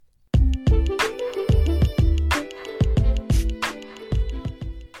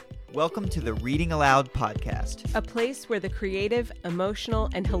Welcome to the Reading Aloud podcast, a place where the creative, emotional,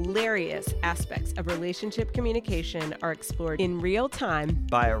 and hilarious aspects of relationship communication are explored in real time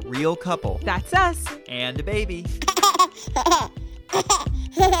by a real couple. That's us. And a baby.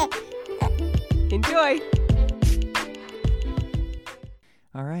 Enjoy.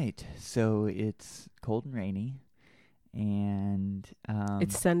 All right, so it's cold and rainy, and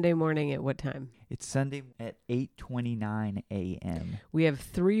it's Sunday morning at what time? It's Sunday at 8:29 a.m. We have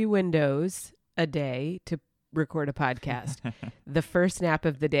 3 windows a day to record a podcast. The first nap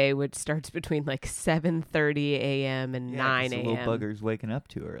of the day, which starts between like 7:30 a.m. and 9 a.m. The little bugger's waking up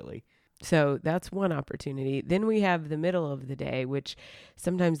too early. So that's one opportunity. Then we have the middle of the day, which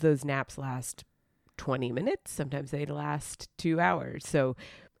sometimes those naps last 20 minutes. Sometimes they last 2 hours.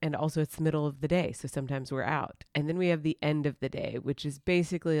 And also it's the middle of the day. So sometimes we're out. And then we have the end of the day, which is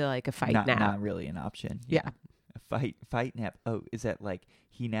basically like a fight nap. Not really an option. Yeah. A fight nap. Oh, is that like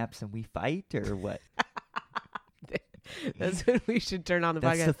he naps and we fight or what? That's when we should turn on the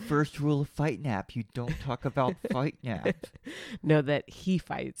podcast. That's the first rule of fight nap. You don't talk about fight nap. No, that he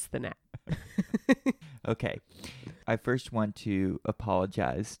fights the nap. Okay. I first want to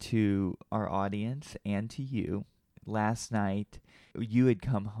apologize to our audience and to you. Last night, you had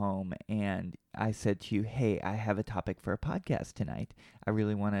come home and I said to you, hey, I have a topic for a podcast tonight. I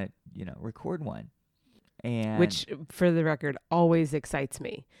really want to, record one. And which, for the record, always excites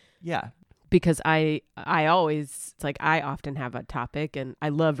me. Yeah. Because I often have a topic and I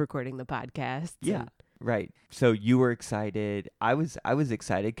love recording the podcast. Yeah. Right. So you were excited. I was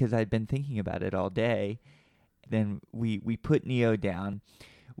excited because I'd been thinking about it all day. Then we put Neo down.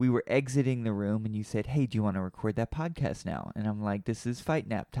 We were exiting the room and you said, hey, do you want to record that podcast now? And I'm like, this is fight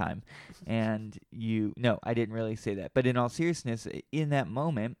nap time. And no, I didn't really say that. But in all seriousness, in that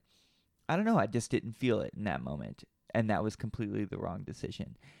moment, I don't know, I just didn't feel it in that moment. And that was completely the wrong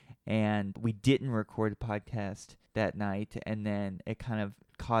decision. And we didn't record a podcast that night. And then it kind of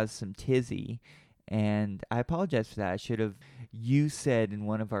caused some tizzy. And I apologize for that. You said in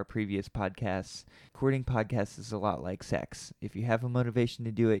one of our previous podcasts, recording podcasts is a lot like sex. If you have a motivation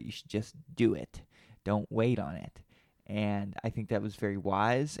to do it, you should just do it. Don't wait on it. And I think that was very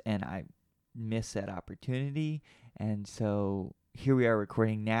wise, and I missed that opportunity. And so here we are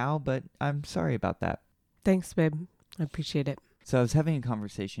recording now, but I'm sorry about that. Thanks, babe. I appreciate it. So I was having a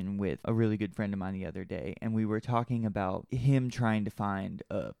conversation with a really good friend of mine the other day, and we were talking about him trying to find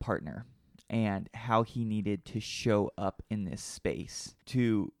a partner and how he needed to show up in this space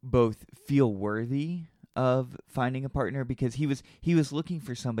to both feel worthy of finding a partner, because he was looking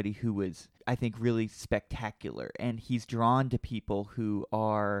for somebody who was, I think, really spectacular, and he's drawn to people who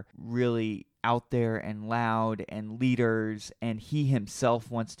are really out there and loud and leaders, and he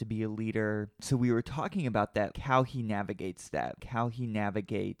himself wants to be a leader. So we were talking about that, how he navigates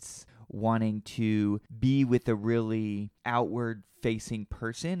wanting to be with a really outward-facing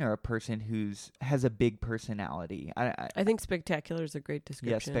person or a person has a big personality. I think spectacular is a great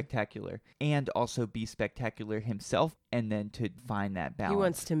description. Yeah, spectacular. And also be spectacular himself, and then to find that balance.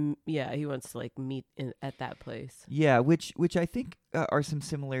 He wants to like meet at that place. Yeah, which I think are some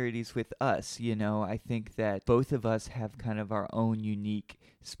similarities with us. I think that both of us have kind of our own unique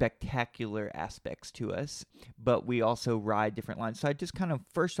spectacular aspects to us, but we also ride different lines. So I just kind of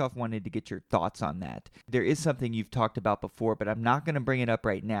first off wanted to get your thoughts on that. There is something you've talked about before, but I'm not going to bring it up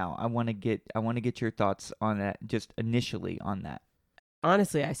right now. I want to get your thoughts on that, just initially on that.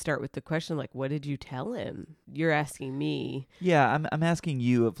 Honestly, I start with the question, like, what did you tell him? You're asking me. Yeah, I'm asking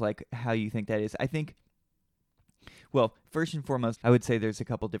you of like how you think that is. I think, well, first and foremost, I would say there's a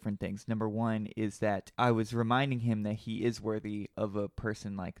couple different things. Number one is that I was reminding him that he is worthy of a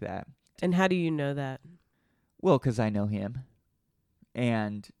person like that. And how do you know that? Well, because I know him.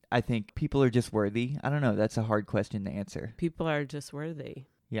 And I think people are just worthy. I don't know. That's a hard question to answer. People are just worthy.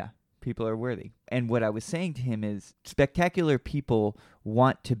 Yeah, people are worthy. And what I was saying to him is spectacular people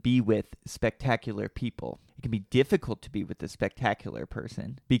want to be with spectacular people. It can be difficult to be with a spectacular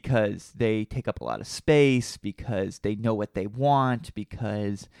person because they take up a lot of space, because they know what they want,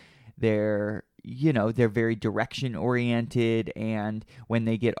 because they're very direction oriented, and when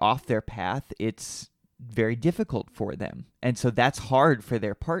they get off their path, it's very difficult for them. And so that's hard for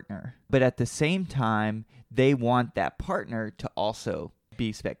their partner. But at the same time, they want that partner to also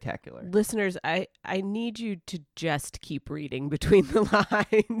be spectacular. Listeners, I need you to just keep reading between the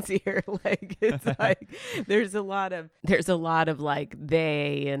lines here. Like it's like there's a lot of like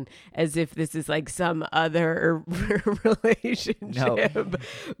they, and as if this is like some other relationship. No.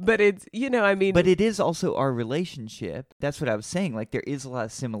 But it's, I mean, But it is also our relationship. That's what I was saying. Like there is a lot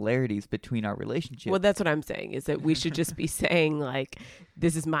of similarities between our relationship. well, that's what I'm saying, is that we should just be saying like,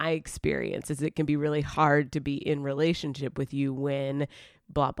 this is my experience, is it can be really hard to be in relationship with you when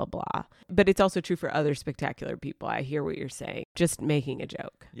blah, blah, blah. But it's also true for other spectacular people. I hear what you're saying. Just making a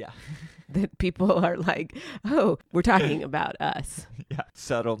joke. Yeah. That people are like, oh, we're talking about us. Yeah.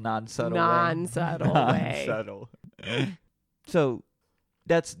 Subtle, non-subtle Non-subtle way. Non-subtle. So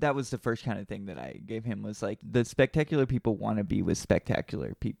that was the first kind of thing that I gave him, was like, the spectacular people want to be with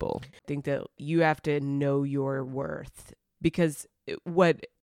spectacular people. I think that you have to know your worth, because what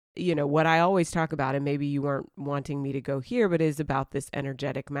I always talk about, and maybe you weren't wanting me to go here, but is about this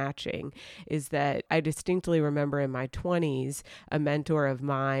energetic matching, is that I distinctly remember in my 20s, a mentor of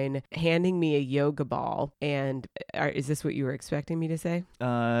mine handing me a yoga ball. And is this what you were expecting me to say?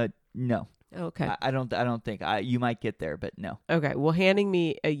 No. Okay. I don't think you might get there, but no. Okay. Well, handing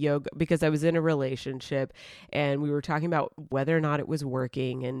me a yoga, because I was in a relationship and we were talking about whether or not it was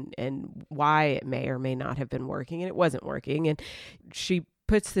working and why it may or may not have been working, and it wasn't working. And she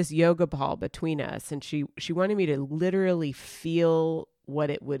puts this yoga ball between us, and she wanted me to literally feel what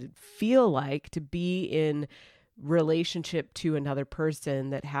it would feel like to be in relationship to another person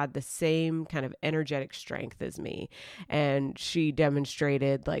that had the same kind of energetic strength as me. And she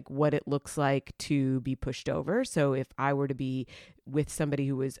demonstrated like what it looks like to be pushed over. So if I were to be with somebody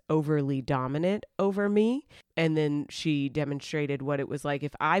who was overly dominant over me, and then she demonstrated what it was like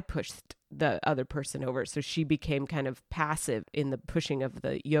if I pushed the other person over. So she became kind of passive in the pushing of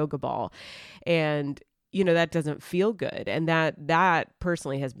the yoga ball. And that doesn't feel good. And that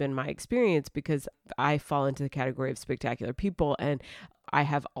personally has been my experience, because I fall into the category of spectacular people. And I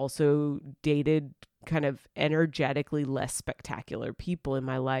have also dated kind of energetically less spectacular people in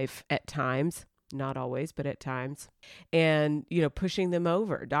my life at times. Not always, but at times. And, pushing them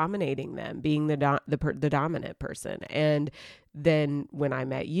over, dominating them, being the dominant person. And then when I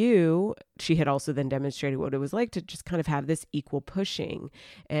met you, she had also then demonstrated what it was like to just kind of have this equal pushing.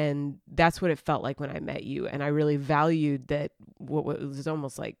 And that's what it felt like when I met you. And I really valued that. What was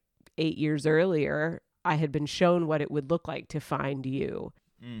almost like 8 years earlier, I had been shown what it would look like to find you.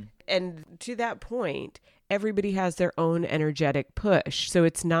 And to that point, everybody has their own energetic push. So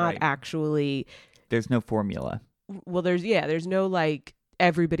it's not actually... There's no formula. Well, there's no like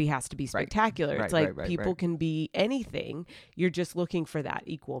everybody has to be spectacular. Right. It's like people can be anything. You're just looking for that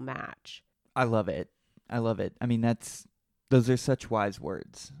equal match. I love it. I mean, those are such wise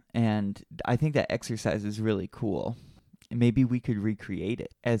words. And I think that exercise is really cool. Maybe we could recreate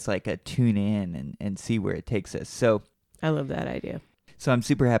it as like a tune in and see where it takes us. So I love that idea. So I'm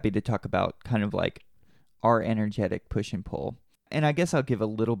super happy to talk about kind of like our energetic push and pull. And I guess I'll give a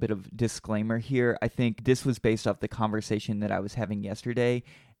little bit of disclaimer here. I think this was based off the conversation that I was having yesterday.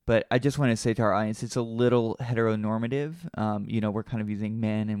 But I just want to say to our audience, it's a little heteronormative. We're kind of using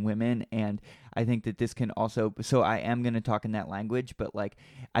men and women. And I think that this can also, so I am going to talk in that language, but like,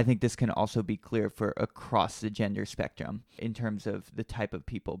 I think this can also be clear for across the gender spectrum in terms of the type of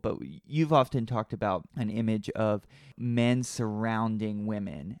people. But you've often talked about an image of men surrounding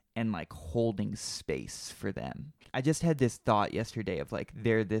women and like holding space for them. I just had this thought yesterday of like,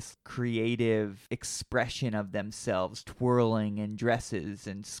 they're this creative expression of themselves, twirling in dresses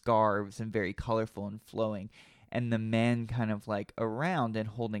and scarves and very colorful and flowing, and the men kind of like around and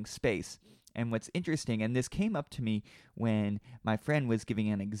holding space. And what's interesting, and this came up to me when my friend was giving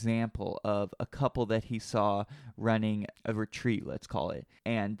an example of a couple that he saw running a retreat, let's call it,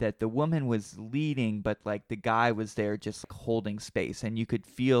 and that the woman was leading, but like the guy was there just holding space, and you could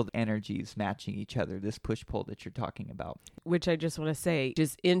feel the energies matching each other, this push-pull that you're talking about. Which I just want to say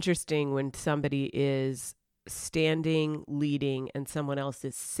is interesting when somebody is standing, leading, and someone else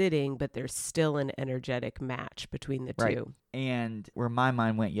is sitting, but there's still an energetic match between the two. And where my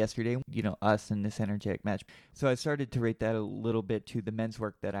mind went yesterday, us and this energetic match. So I started to rate that a little bit to the men's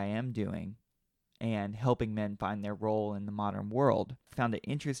work that I am doing and helping men find their role in the modern world. Found it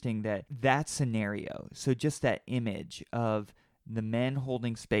interesting that scenario, so just that image of the men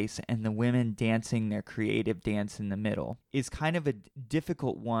holding space and the women dancing their creative dance in the middle, is kind of a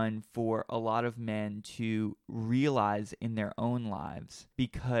difficult one for a lot of men to realize in their own lives,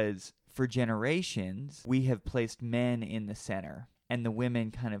 because for generations we have placed men in the center. and the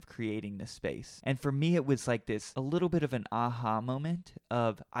women kind of creating the space. And for me, it was like this, a little bit of an aha moment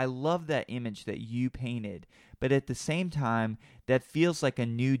of, I love that image that you painted, but at the same time, that feels like a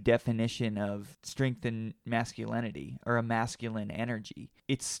new definition of strength and masculinity, or a masculine energy.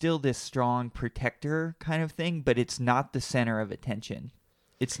 It's still this strong protector kind of thing, but it's not the center of attention.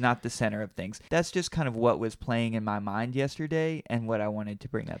 It's not the center of things. That's just kind of what was playing in my mind yesterday and what I wanted to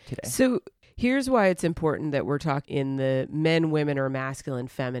bring up today. So here's why it's important that we're talking in the men, women, or masculine,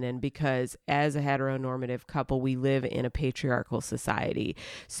 feminine, because as a heteronormative couple, we live in a patriarchal society.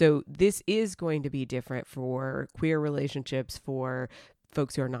 So this is going to be different for queer relationships, for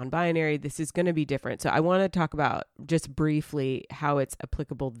folks who are non-binary. This is going to be different. So I want to talk about just briefly how it's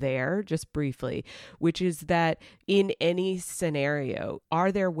applicable there, just briefly, which is that in any scenario,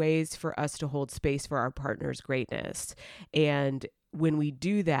 are there ways for us to hold space for our partner's greatness? And when we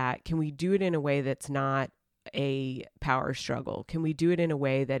do that, can we do it in a way that's not a power struggle? Can we do it in a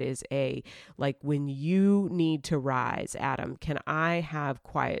way that is like, when you need to rise, Adam, can I have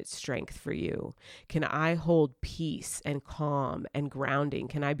quiet strength for you? Can I hold peace and calm and grounding?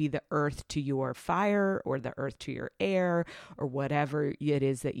 Can I be the earth to your fire, or the earth to your air, or whatever it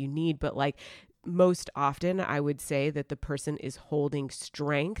is that you need? But like, most often, I would say that the person is holding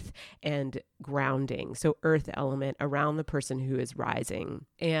strength and grounding, so earth element, around the person who is rising.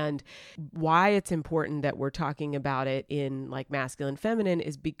 And why it's important that we're talking about it in like masculine, feminine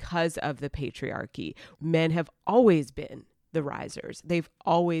is because of the patriarchy. Men have always been the risers. They've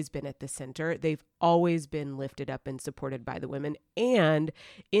always been at the center. They've always been lifted up and supported by the women. And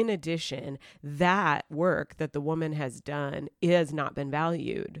in addition, that work that the woman has done has not been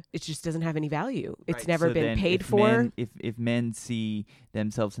valued. It just doesn't have any value. It's never been paid for. If men see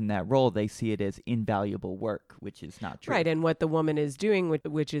themselves in that role, they see it as invaluable work, which is not true. Right. And what the woman is doing,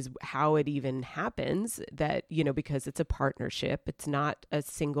 which is how it even happens, that, because it's a partnership, it's not a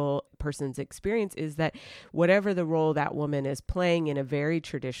single person's experience, is that whatever the role that woman is playing in a very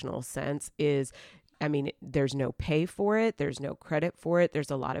traditional sense is, there's no pay for it. There's no credit for it.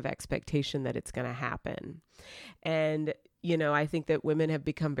 There's a lot of expectation that it's going to happen. And, I think that women have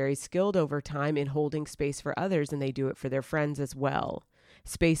become very skilled over time in holding space for others, and they do it for their friends as well.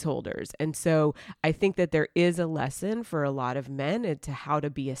 Space holders. And so I think that there is a lesson for a lot of men into how to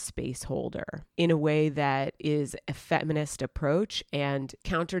be a space holder in a way that is a feminist approach and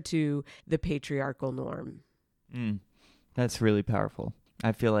counter to the patriarchal norm. That's really powerful.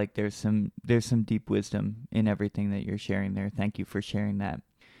 I feel like there's some deep wisdom in everything that you're sharing there. Thank you for sharing that.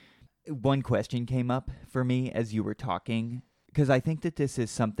 One question came up for me as you were talking, because I think that this is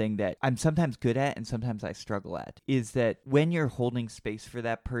something that I'm sometimes good at and sometimes I struggle at, is that when you're holding space for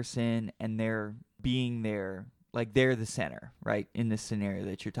that person and they're being there, like they're the center, right, in this scenario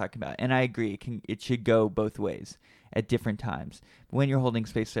that you're talking about. And I agree, it should go both ways at different times. But when you're holding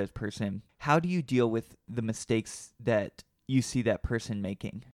space for that person, how do you deal with the mistakes that you see that person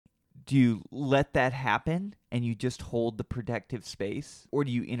making? Do you let that happen and you just hold the protective space? Or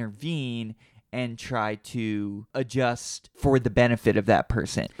do you intervene and try to adjust for the benefit of that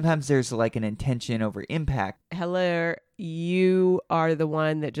person? Sometimes there's like an intention over impact. Hello, you are the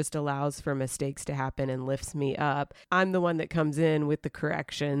one that just allows for mistakes to happen and lifts me up. I'm the one that comes in with the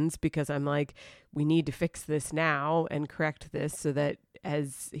corrections because I'm like, we need to fix this now and correct this so that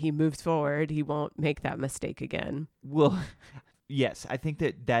as he moves forward, he won't make that mistake again. Well, yes, I think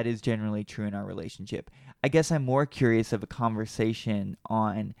that is generally true in our relationship. I guess I'm more curious of a conversation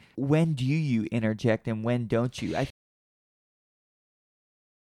on when do you interject and when don't you? I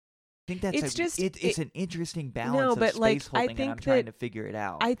think that's it's an interesting balance of space holding, and I'm trying to figure it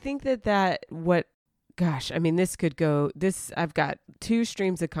out. I think this could go, I've got two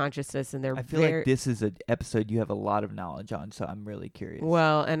streams of consciousness and I feel like this is an episode you have a lot of knowledge on, so I'm really curious.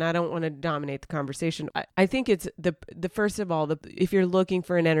 Well, and I don't want to dominate the conversation. I think it's the first of all, if you're looking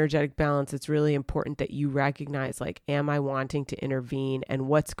for an energetic balance, it's really important that you recognize, like, am I wanting to intervene and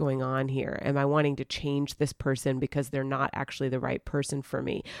what's going on here? Am I wanting to change this person because they're not actually the right person for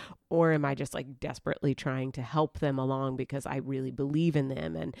me? Or am I just like desperately trying to help them along because I really believe in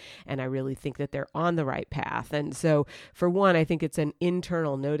them and I really think that they're on the right path? And so for one, I think it's an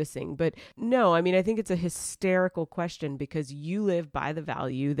internal noticing. But no, I think it's a hysterical question because you live by the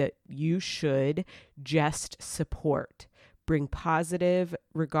value that you should just support. Bring positive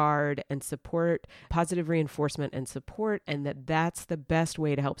regard and support, positive reinforcement and support, and that's the best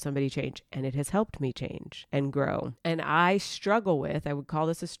way to help somebody change. And it has helped me change and grow. And I would call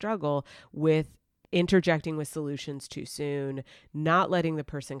this a struggle with interjecting with solutions too soon, not letting the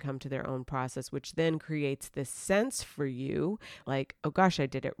person come to their own process, which then creates this sense for you like, oh gosh, I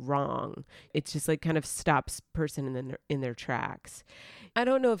did it wrong. It's just like kind of stops person in their tracks. I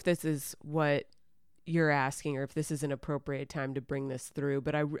don't know if this is what you're asking or if this is an appropriate time to bring this through,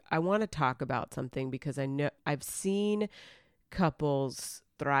 but I want to talk about something because I know I've seen couples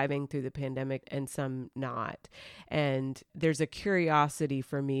thriving through the pandemic and some not. And there's a curiosity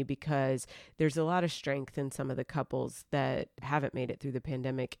for me because there's a lot of strength in some of the couples that haven't made it through the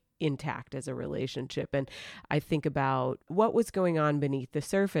pandemic intact as a relationship. And I think about what was going on beneath the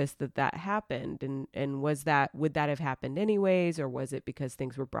surface that happened. And would that have happened anyways? Or was it because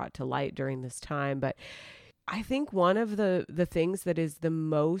things were brought to light during this time? But I think one of the things that is the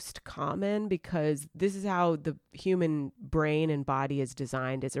most common, because this is how the human brain and body is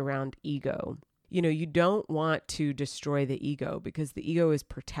designed, is around ego. You know, you don't want to destroy the ego because the ego is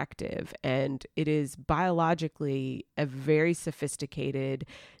protective and it is biologically a very sophisticated,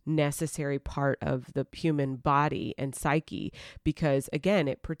 necessary part of the human body and psyche because, again,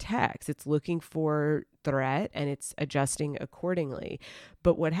 it protects. It's looking for threat and it's adjusting accordingly.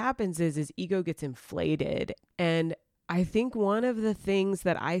 But what happens is ego gets inflated. And I think one of the things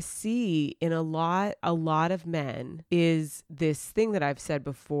that I see in a lot of men is this thing that I've said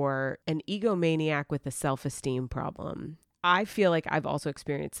before, an egomaniac with a self-esteem problem. I feel like I've also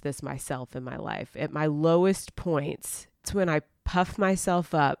experienced this myself in my life. At my lowest points, it's when I puff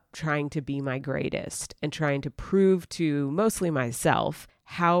myself up trying to be my greatest and trying to prove to mostly myself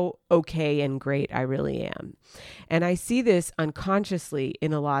how okay and great I really am. And I see this unconsciously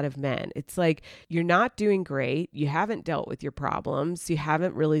in a lot of men. It's like, you're not doing great. You haven't dealt with your problems. You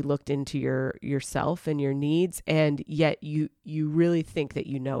haven't really looked into yourself and your needs. And yet you really think that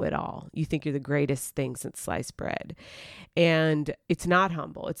you know it all. You think you're the greatest thing since sliced bread. And it's not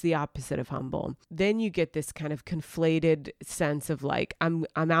humble. It's the opposite of humble. Then you get this kind of conflated sense of like, I'm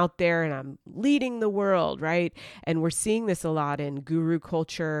out there and I'm leading the world, right? And we're seeing this a lot in guru culture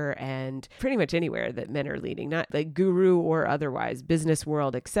and pretty much anywhere that men are leading, not like guru or otherwise, business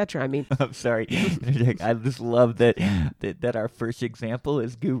world, etc. I mean, I'm sorry. I just love that our first example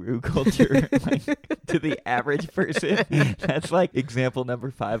is guru culture. Like, to the average person, that's like example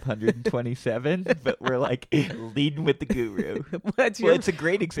number 527, but we're like leading with the guru. It's a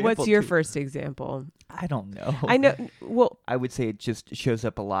great example. What's your first example? I don't know. I know. Well, I would say it just shows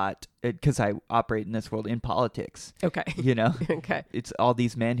up a lot because I operate in this world in politics. Okay. You know? Okay. It's all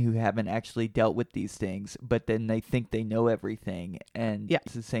these men who haven't actually dealt with these things, but then they think they know everything. And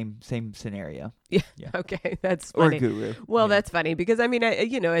it's the same scenario. Yeah. Okay. That's funny. Or guru. Well, that's funny because I mean,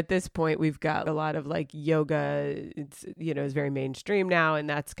 at this point we've got a lot of like yoga, it's very mainstream now, and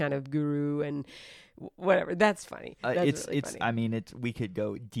that's kind of guru and whatever. That's funny. That's really funny. I mean, we could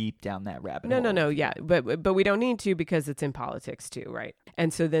go deep down that rabbit hole. No. Yeah. But we don't need to because it's in politics too. Right.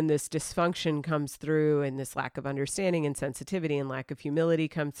 And so then this dysfunction comes through and this lack of understanding and sensitivity and lack of humility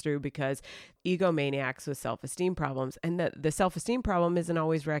comes through because egomaniacs with self-esteem problems, and the self-esteem problem isn't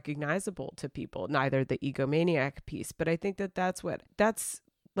always recognizable to people, neither the egomaniac piece. But I think that's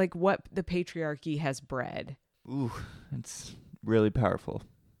like what the patriarchy has bred. Ooh, it's really powerful.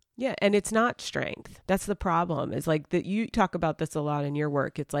 Yeah. And it's not strength. That's the problem, is like that you talk about this a lot in your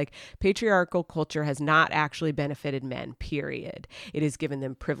work. It's like patriarchal culture has not actually benefited men, period. It has given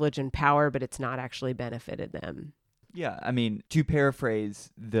them privilege and power, but it's not actually benefited them. Yeah. I mean, to paraphrase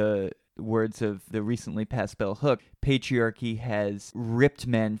the words of the recently passed Bell Hook, patriarchy has ripped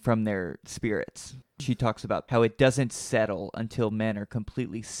men from their spirits. She talks about how it doesn't settle until men are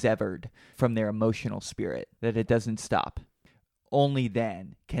completely severed from their emotional spirit, that it doesn't stop. Only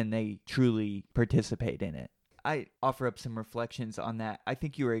then can they truly participate in it. I offer up some reflections on that. I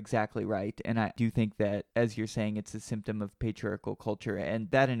think you are exactly right. And I do think that, as you're saying, it's a symptom of patriarchal culture.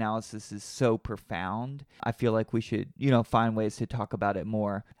 And that analysis is so profound. I feel like we should, find ways to talk about it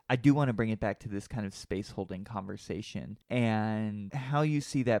more. I do want to bring it back to this kind of space-holding conversation and how you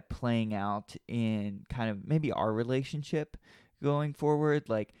see that playing out in kind of maybe our relationship going forward,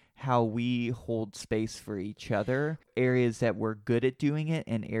 like how we hold space for each other, areas that we're good at doing it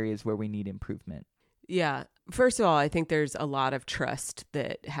and areas where we need improvement. Yeah. First of all, I think there's a lot of trust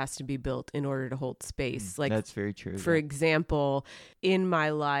that has to be built in order to hold space. Like, that's very true. For example, in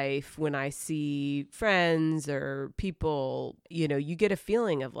my life, when I see friends or people, you get a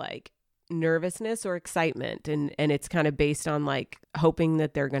feeling of like, nervousness or excitement, and it's kind of based on like hoping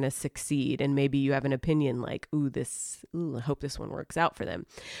that they're going to succeed, and maybe you have an opinion like, I hope this one works out for them.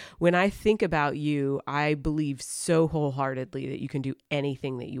 When I think about you, I believe so wholeheartedly that you can do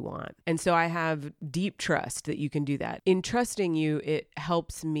anything that you want, and so I have deep trust that you can do that. In trusting you, it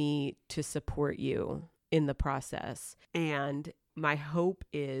helps me to support you in the process. And my hope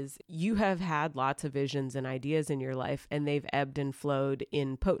is you have had lots of visions and ideas in your life, and they've ebbed and flowed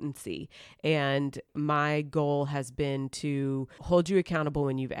in potency. And my goal has been to hold you accountable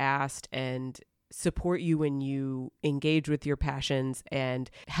when you've asked, and support you when you engage with your passions, and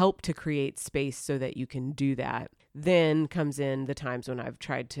help to create space so that you can do that. Then comes in the times when I've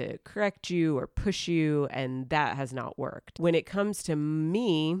tried to correct you or push you, and that has not worked. When it comes to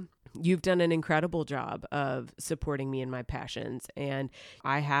me, you've done an incredible job of supporting me in my passions. And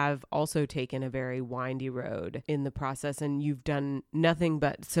I have also taken a very windy road in the process, and you've done nothing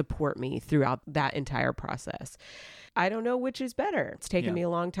but support me throughout that entire process. I don't know which is better. It's taken me a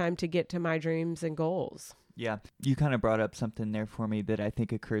long time to get to my dreams and goals. Yeah, you kind of brought up something there for me that I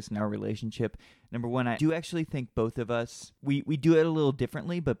think occurs in our relationship. Number one, I do actually think both of us, we do it a little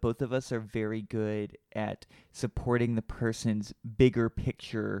differently, but both of us are very good at supporting the person's bigger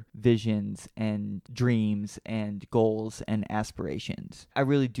picture visions and dreams and goals and aspirations. I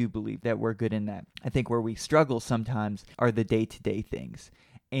really do believe that we're good in that. I think where we struggle sometimes are the day-to-day things.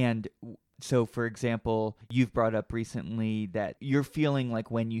 And so, for example, you've brought up recently that you're feeling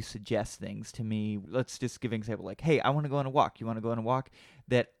like when you suggest things to me, let's just give an example, like, hey, I want to go on a walk. You want to go on a walk?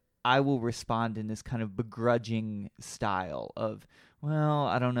 That I will respond in this kind of begrudging style of, well,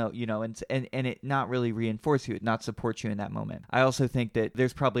 I don't know, and it not really reinforce you, not support you in that moment. I also think that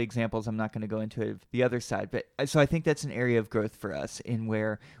there's probably examples, I'm not going to go into it, the other side, but so I think that's an area of growth for us in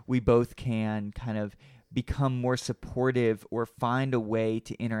where we both can kind of become more supportive or find a way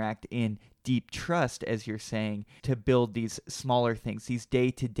to interact in deep trust, as you're saying, to build these smaller things, these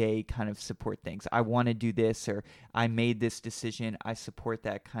day-to-day kind of support things. I want to do this, or I made this decision, I support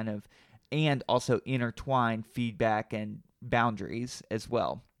that kind of, and also intertwine feedback and boundaries as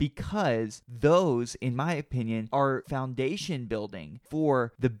well, because those, in my opinion, are foundation building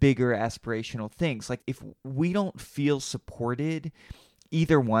for the bigger aspirational things. Like if we don't feel supported,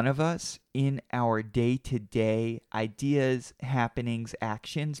 either one of us, in our day-to-day ideas, happenings,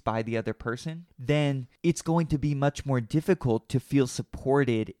 actions by the other person, then it's going to be much more difficult to feel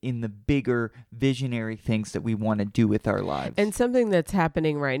supported in the bigger visionary things that we want to do with our lives. And something that's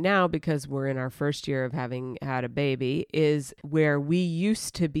happening right now, because we're in our first year of having had a baby, is where we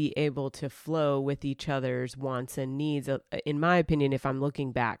used to be able to flow with each other's wants and needs, in my opinion, if I'm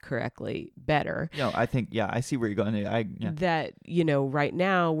looking back correctly, better. No, I think, I see where you're going. That, right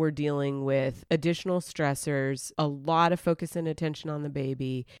now we're dealing with additional stressors, a lot of focus and attention on the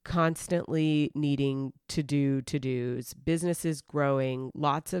baby, constantly needing to do to-dos, businesses growing,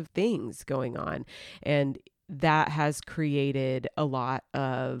 lots of things going on. And that has created a lot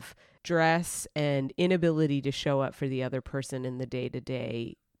of stress and inability to show up for the other person in the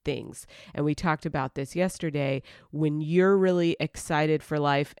day-to-day things. And we talked about this yesterday. When you're really excited for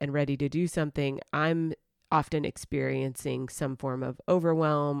life and ready to do something, I'm often experiencing some form of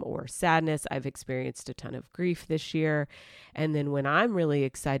overwhelm or sadness. I've experienced a ton of grief this year. And then when I'm really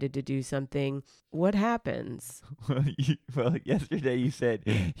excited to do something, what happens? Well, yesterday you said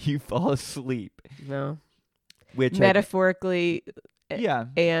you fall asleep. No. Which metaphorically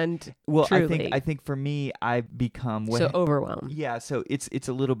and well, truly. I think for me, I've become overwhelmed. Yeah, so it's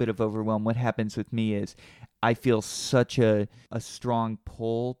a little bit of overwhelm. What happens with me is I feel such a strong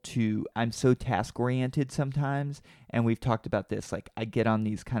pull to, I'm so task oriented sometimes, and we've talked about this, like I get on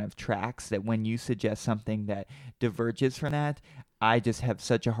these kind of tracks that when you suggest something that diverges from that, I just have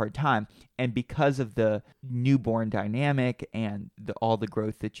such a hard time. And because of the newborn dynamic and all the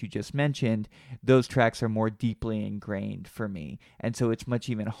growth that you just mentioned, those tracks are more deeply ingrained for me. And so it's much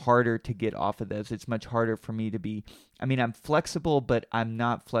even harder to get off of those. It's much harder for me to be, I'm flexible, but I'm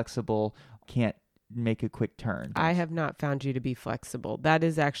not flexible, can't make a quick turn. I have not found you to be flexible. That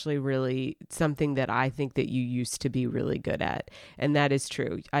is actually really something that I think that you used to be really good at. And that is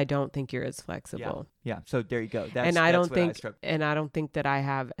true. I don't think you're as flexible. Yeah. So there you go. I don't think that I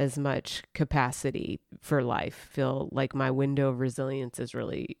have as much capacity for life. Feel like my window of resilience is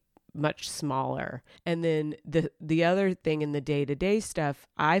really much smaller. And then the other thing in the day-to-day stuff,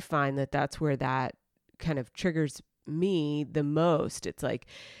 I find that that's where that kind of triggers me the most. It's like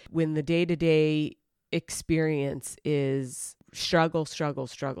when the day-to-day experience is struggle.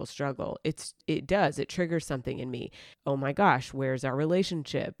 It triggers something in me. Oh my gosh, where's our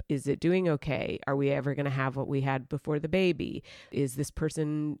relationship? Is it doing okay? Are we ever going to have what we had before the baby? Is this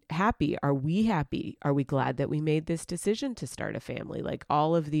person happy? Are we happy? Are we glad that we made this decision to start a family? Like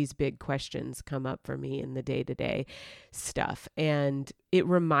all of these big questions come up for me in the day-to-day stuff. And it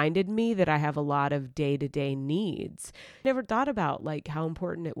reminded me that I have a lot of day-to-day needs. Never thought about like how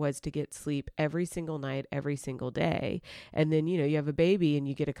important it was to get sleep every single night, every single day. And then, you have a baby and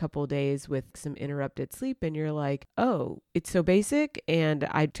you get a couple of days with some interrupted sleep and you're like, oh, it's so basic and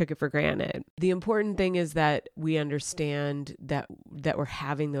I took it for granted. The important thing is that we understand that we're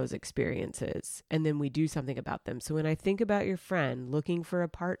having those experiences and then we do something about them. So when I think about your friend looking for a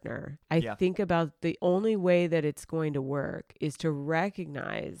partner, I think about the only way that it's going to work is to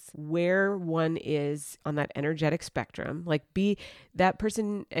recognize where one is on that energetic spectrum. Like that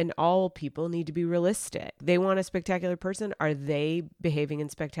person, and all people need to be realistic. They want a spectacular person. Are they behaving in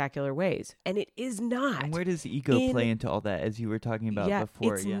spectacular ways? And it is not. And where does ego play into all that, as you were talking about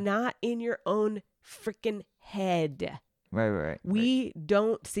before? It's not in your own freaking head. Right. We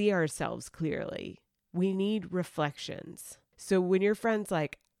don't see ourselves clearly. We need reflections. So when your friend's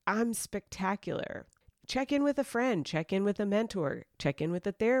like, I'm spectacular, check in with a friend, check in with a mentor, check in with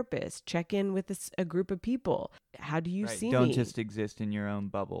a therapist, check in with a group of people. How do you see me? Don't just exist in your own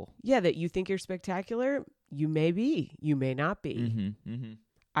bubble. Yeah, that you think you're spectacular. You may be. You may not be.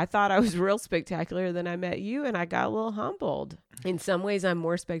 I thought I was real spectacular than I met you, and I got a little humbled. In some ways, I'm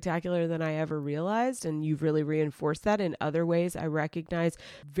more spectacular than I ever realized, and you've really reinforced that. In other ways, I recognize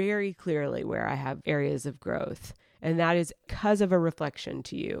very clearly where I have areas of growth. And that is because of a reflection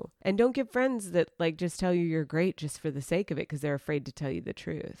to you. And don't get friends that like just tell you you're great just for the sake of it because they're afraid to tell you the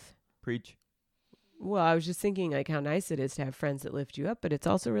truth. Preach. Well, I was just thinking like how nice it is to have friends that lift you up, but it's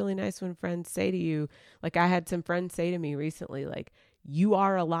also really nice when friends say to you, like I had some friends say to me recently, like, you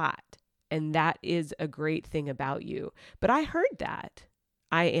are a lot. And that is a great thing about you. But I heard that.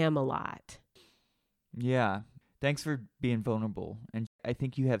 I am a lot. Yeah. Thanks for being vulnerable. And I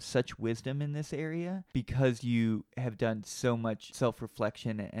think you have such wisdom in this area because you have done so much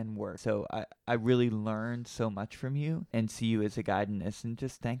self-reflection and work. So I really learned so much from you and see you as a guide in this. And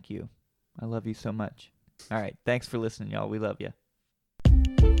just thank you. I love you so much. All right. Thanks for listening, y'all. We love you.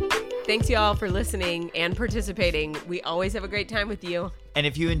 Thanks, y'all, for listening and participating. We always have a great time with you. And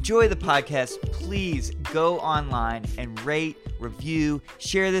if you enjoy the podcast, please go online and rate, review,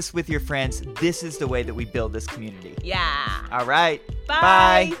 share this with your friends. This is the way that we build this community. Yeah. All right.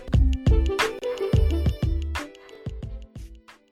 Bye. Bye.